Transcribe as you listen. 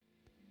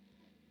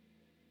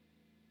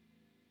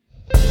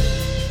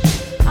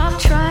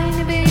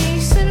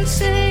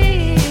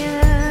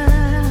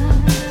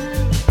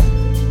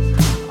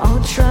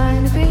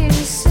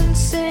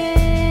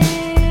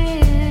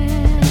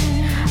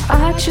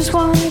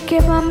wanna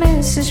get my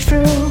message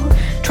through,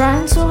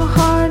 trying so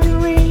hard to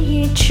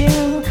reach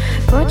you,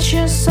 but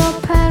you're so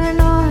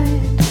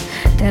paranoid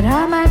that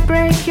I might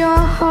break your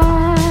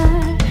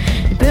heart.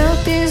 You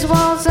built these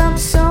walls up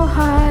so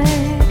high,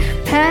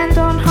 hand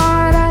on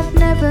heart, I'd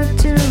never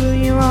do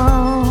you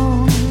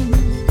wrong.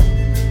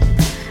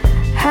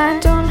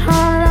 Hand on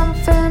heart, I'm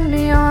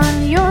firmly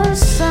on your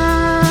side.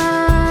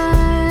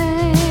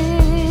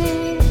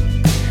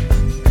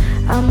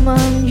 I'm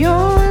on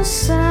your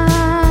side.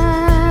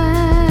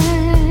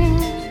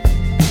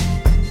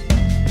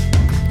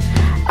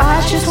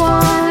 I just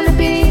wanna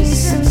be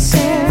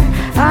sincere,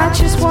 I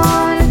just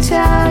wanna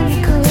tell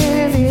you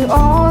clearly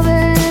all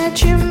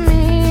that you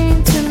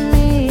mean to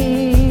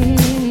me.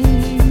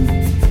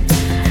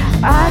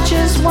 I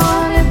just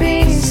wanna be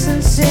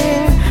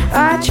sincere,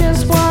 I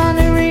just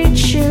wanna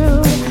reach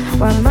you.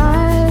 Why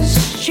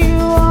must you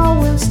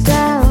always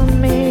doubt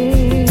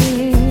me?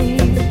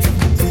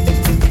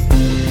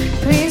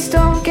 Please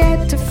don't get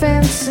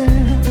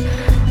defensive,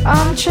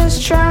 I'm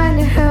just trying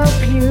to help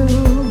you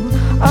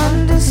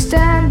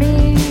understand me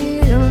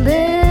a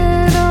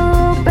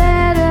little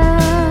better.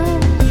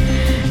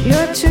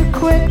 You're too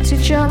quick to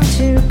jump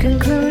to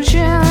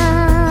conclusions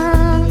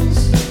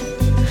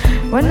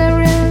when there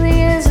really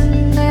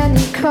isn't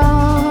any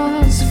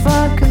cause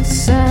for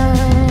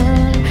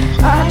concern.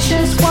 I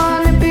just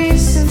wanna be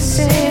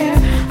sincere,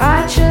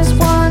 I just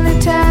wanna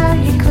tell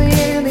you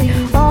clearly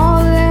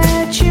all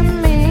that you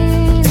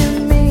mean to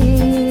me.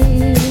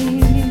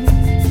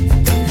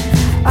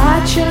 I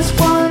just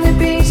wanna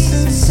be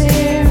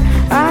sincere,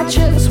 I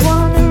just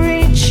wanna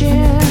reach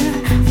you.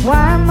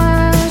 Why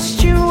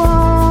must you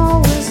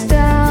always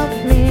doubt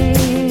me?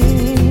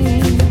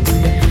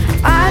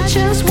 I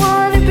just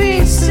wanna be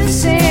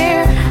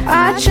sincere,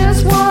 I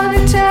just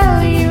wanna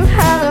tell you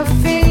how to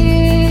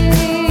feel,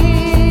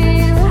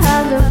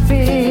 how to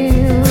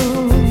feel.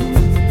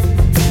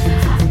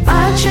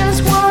 I just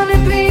wanna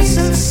be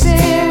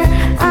sincere,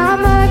 I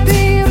might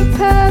be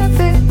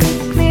imperfectly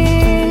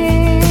clear.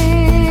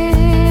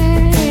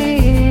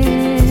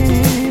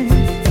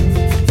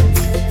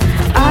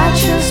 I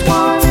just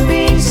wanna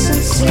be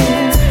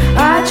sincere,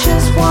 I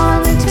just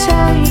wanna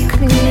tell you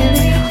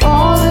clearly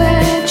all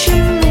that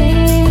you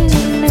mean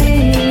to me.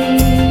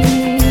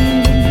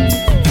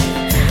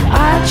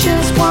 I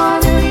just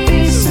wanna be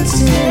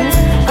sincere,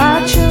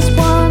 I just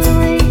wanna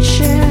reach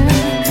you.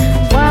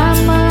 Why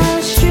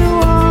must you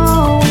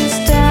always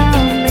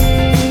doubt me?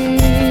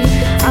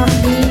 I'm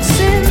being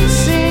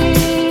sincere,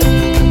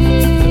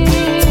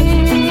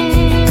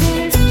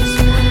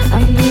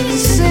 I'm being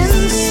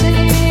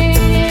sincere,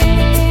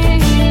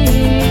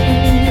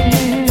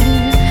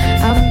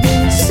 I'm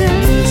being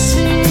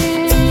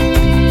sincere.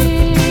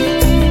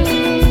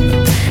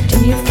 Do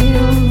you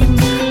feel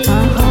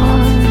my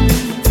heart?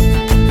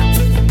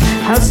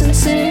 How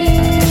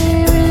sincere?